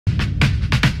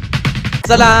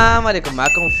السلام عليكم،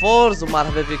 معكم فورز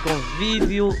ومرحبا بكم في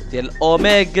فيديو ديال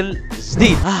اوميغل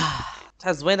جديد.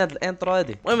 شحال زوينه هاد الانترو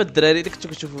هادي. المهم الدراري اللي كنتو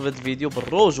كتشوفوا في هاد الفيديو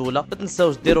بالرجوله ما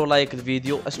تنساوش ديروا لايك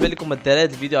للفيديو. اش بان لكم الدراري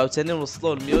هاد الفيديو عاوتاني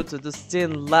نوصلوه ل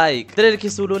 169 لايك. الدراري اللي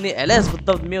كيسولوني علاش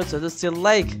بالضبط 169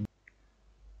 لايك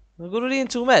قولوا لي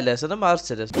نتوما علاش، انا ما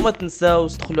عرفتش علاش. وما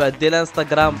تنساوش تدخلوا عندي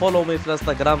الانستغرام، فولومي في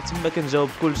الانستغرام، تما كنجاوب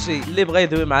كلشي. اللي بغى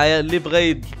يدوي معايا، اللي بغى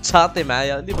يتشاطي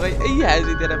معايا، اللي بغى اي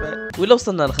حاجه يديرها معايا. ولا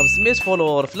وصلنا ل 500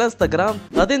 فولور في الانستغرام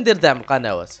غادي ندير دعم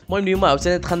القنوات. المهم اليوم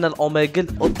عاوتاني دخلنا الاوميغل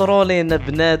وطرولينا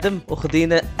بنادم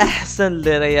وخدينا احسن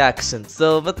لي رياكشن.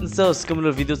 ما تنساوش تكملوا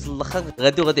الفيديو حتى الاخر،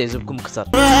 غادي يعجبكم اكثر.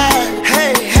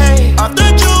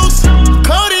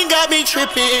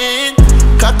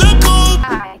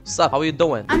 What's up? How are you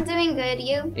doing? I'm doing good.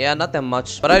 You? Yeah, nothing much.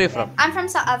 Where are you from? I'm from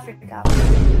South Africa.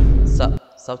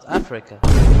 South Africa.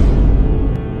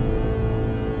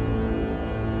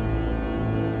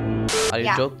 Are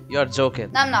you joking? You are joking.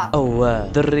 No, I'm not. أو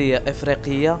درية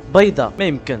إفريقية بيضة ما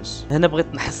يمكنش. هنا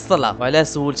بغيت نحصلها وعلاه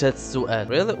سولت هذا السؤال.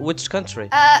 Really? Which country?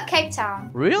 Cape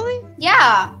Town. Really?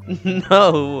 Yeah.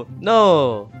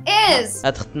 No. Is.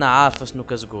 هاد ختنا عارفة شنو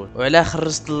كتقول وعلاه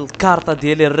خرجت الكارطة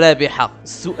ديالي الرابحة.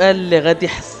 السؤال اللي غادي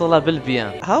يحصلها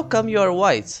بالبيان. How come you are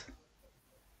white?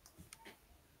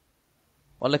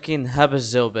 ولكن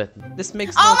هبش جاوبتني. This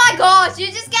makes Oh my gosh! You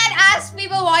just can't ask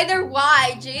people why they're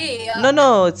white. Gee.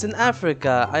 No, it's in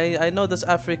Africa. I know that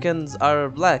Africans are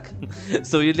black.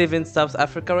 So you live in South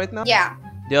Africa right now? Yeah.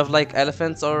 Do you have like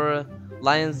elephants or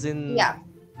lions in? Yeah.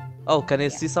 Oh, can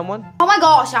you see someone? Oh my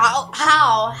gosh!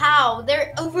 How? They're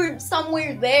over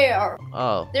somewhere there.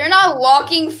 Oh. They're not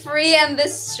walking free in the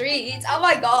streets. Oh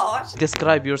my gosh.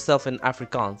 Describe yourself in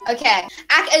Afrikaans. Okay.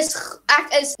 Ek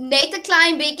is net 'n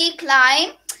klein bietjie klein.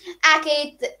 Ek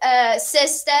het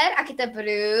sister, ek het 'n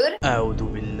broer. أعوذ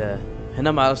بالله.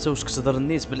 هنا ما عرفتش واش كتهضر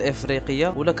النيت بالافريقيه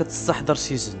ولا كتستحضر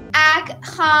شي جن.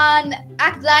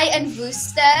 Ek bly in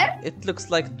Woester. It looks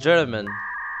like German.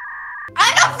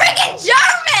 I'm not freaking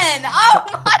German! Oh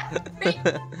my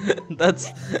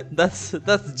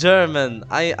That's German.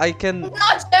 I can.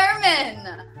 Not German!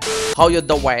 How you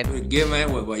doing? Good man,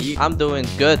 what about you? I'm doing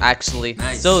good actually.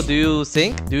 Nice. So do you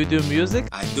sing? Do you do music?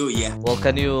 I do, yeah. Well,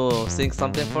 can you sing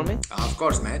something for me? Of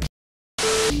course, man.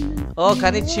 Oh,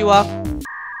 konnichiwa.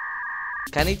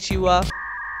 Konnichiwa.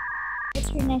 What's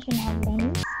your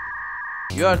nationality?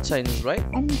 You are Chinese, right?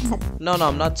 I'm not. No,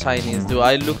 I'm not Chinese. Do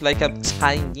I look like I'm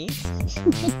Chinese?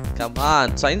 Come on,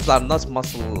 Chinese are not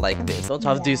muscle like this. Don't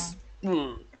have this.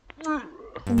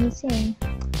 Can you sing?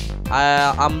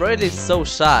 I'm really so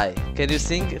shy. Can you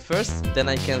sing first? Then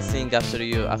I can sing after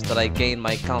you, after I gain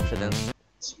my confidence.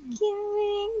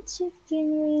 Chicken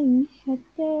wing, hot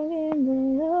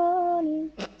pepperoni,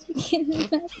 chicken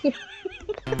nugget.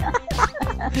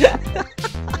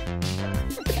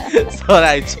 Sorry,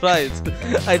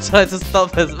 I tried to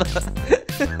stop it.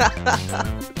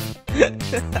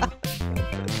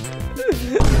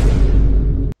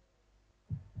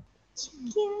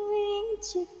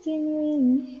 Chicken wing,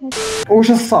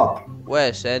 واش الصوت؟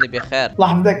 واش انا بخير؟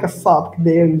 لاحظ داك الصوت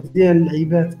داير مزيان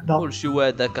اللعيبات كدا. كلشي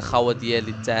وهداك اخاوه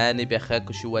ديالي تاني بخير،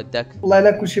 كلشي وهداك. والله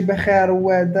الا كلشي بخير.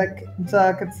 وهداك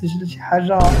انت كتسجل شي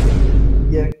حاجه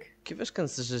ياك؟ كيفاش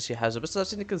كنسجل شي حاجه؟ باش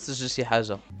عرفتيني كنسجل شي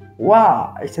حاجه.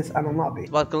 واه عشت انا ناضي.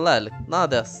 تبارك الله عليك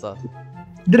ناضي الصاد.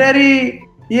 دراري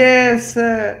يس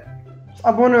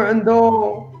ابونو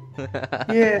عنده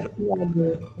يس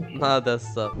ناضي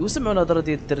الصاد. وسمعوا الهضره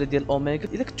ديال الدري ديال اوميغل.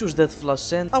 اذا كنتو جداد في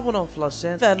لاشين ابوناو في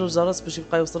لاشين، فعلوا الجرس باش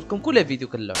يبقى يوصلكم كل فيديو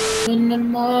كنلعب.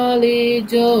 Molly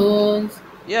Jones.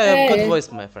 Yeah, you have good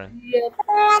voice, my friend.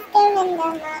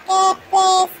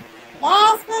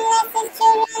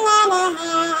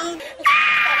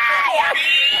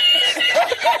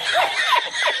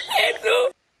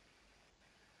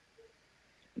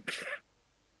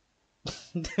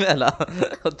 لا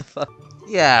what the fuck.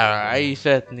 يا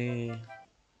عيشتني.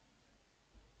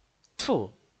 تفو.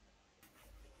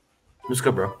 What's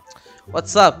good, bro?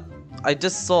 What's up? I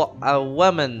just saw a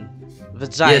woman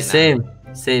vagina. Yeah,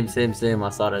 same. I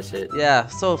saw that shit. Yeah,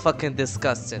 so fucking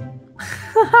disgusting.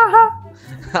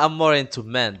 I'm more into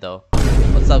men though.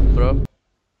 What's up, bro?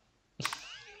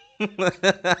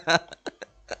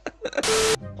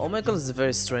 Omegle is a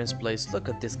very strange place. Look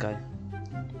at this guy.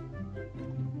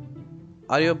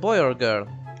 Are you a boy or a girl?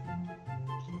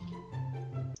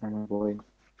 I'm a boy.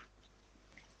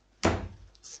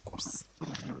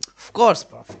 Of course,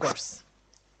 bro. Of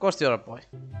course you're a boy.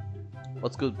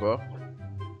 What's good, bro?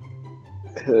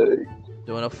 Hey. Do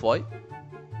you wanna fight?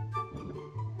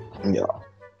 Yeah.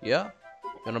 Yeah?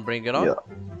 You wanna bring it on? Yeah.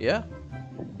 Yeah?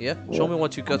 Yeah? Show me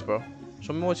what you got, bro.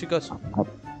 Show me what you got.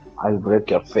 I'll break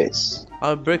your face.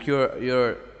 I'll break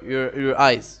your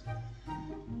eyes.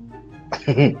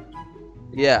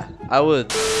 Yeah, I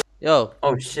would. Yo,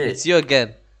 Oh shit. it's you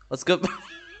again. What's good?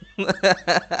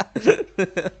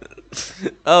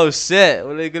 Oh shit.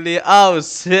 What are you gonna? Oh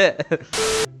shit.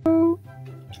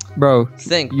 Bro,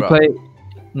 Sing, you bro. play.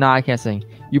 Nah, I can't sing.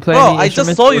 You play. Bro, any I just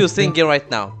instruments saw or you sing? singing right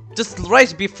now. Just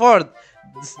right before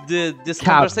this Cap.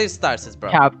 conversation starts, bro.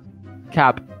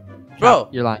 Cap. Bro.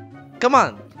 You're lying. Come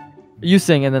on, You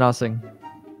sing and then I'll sing.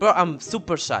 bro. I'm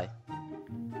super shy.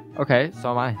 Okay, so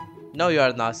am I. No, you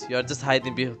are not. You are just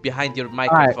hiding behind your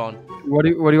microphone. What do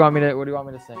you want me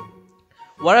to sing?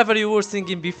 Whatever you were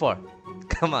singing before.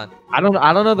 Come on. I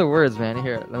don't know the words, man.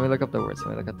 Here, let me look up the words.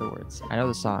 I know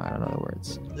the song. I don't know the words.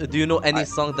 Do you know any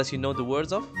song that you know the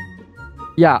words of?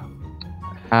 Yeah.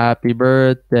 Happy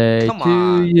birthday Come to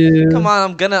on. you. Come on,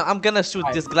 I'm gonna shoot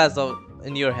this glass out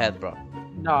in your head, bro.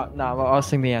 No, I'll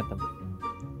sing the anthem.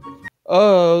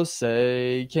 Oh,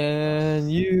 say, can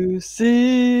you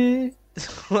see?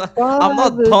 I'm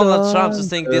not Donald Trump to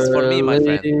sing this for me, my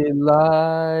friend.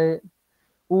 Light,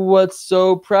 what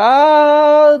so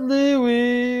proudly we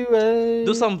wave.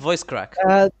 Do some voice crack.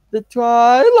 At the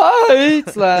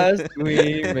twilight's last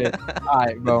gleaming.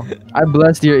 Alright, bro. I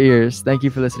blessed your ears. Thank you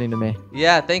for listening to me.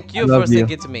 Yeah, thank you I for love you.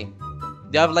 singing to me.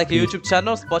 Do you have like a Peace. YouTube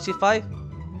channel, Spotify?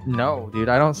 No, dude,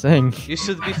 I don't sing. You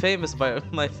should be famous,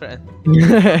 my friend.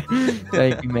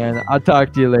 Thank you, man. I'll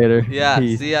talk to you later. Yeah,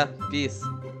 Peace. see ya. Peace.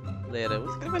 Later.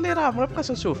 وتكلم اللي راه ما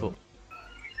نبقاش نشوفه.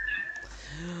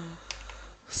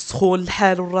 سخون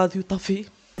الحال والراديو طفي.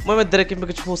 المهم الدراري كيف ما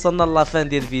كتشوفوا وصلنا لافان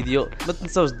ديال الفيديو، ما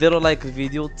تنساوش ديروا لايك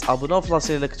للفيديو، تابوناو في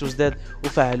لاشين الا كنتو جداد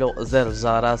وفعلوا زر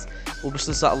الجرس، وباش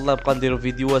ان شاء الله نبقى نديروا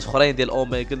فيديوهات اخرين ديال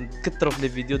اوميغل، نكثروا في لي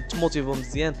فيديو تموتيفو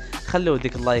مزيان، خليو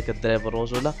ديك اللايك الدراري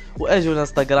بالرجوله، واجيو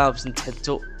للانستغرام باش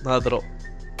نتحدثوا نهضروا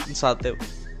نشاطيو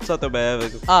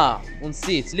معاكم.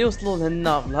 ونسيت اللي وصلوا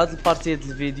لهنا لهاد البارتي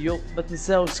ديال الفيديو، ما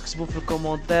تنساوش تكتبوا في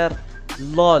الكومونتير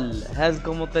لول. هاد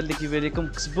الكومونتير اللي كيبان لكم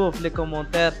كتبوه في لي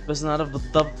كومونتير باش نعرف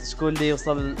بالضبط شكون اللي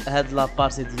وصل لهاد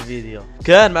لابارتي ديال الفيديو.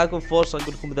 كان معكم فورس،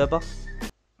 نقول لكم دابا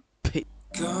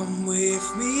Come with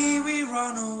me, we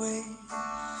run away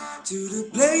to the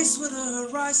place where the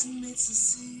horizon meets the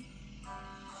sea,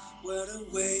 where the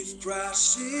wave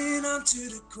crashing onto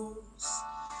the coast.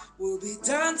 We'll be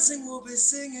dancing, we'll be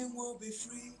singing, we'll be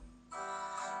free.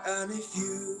 And if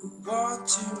you want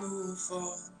to move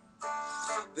on,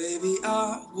 baby, I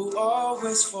will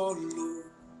always follow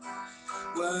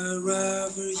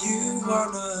wherever you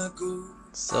wanna go.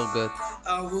 so good.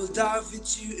 I will dive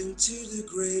with you into the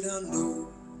great unknown.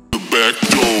 The back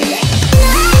door.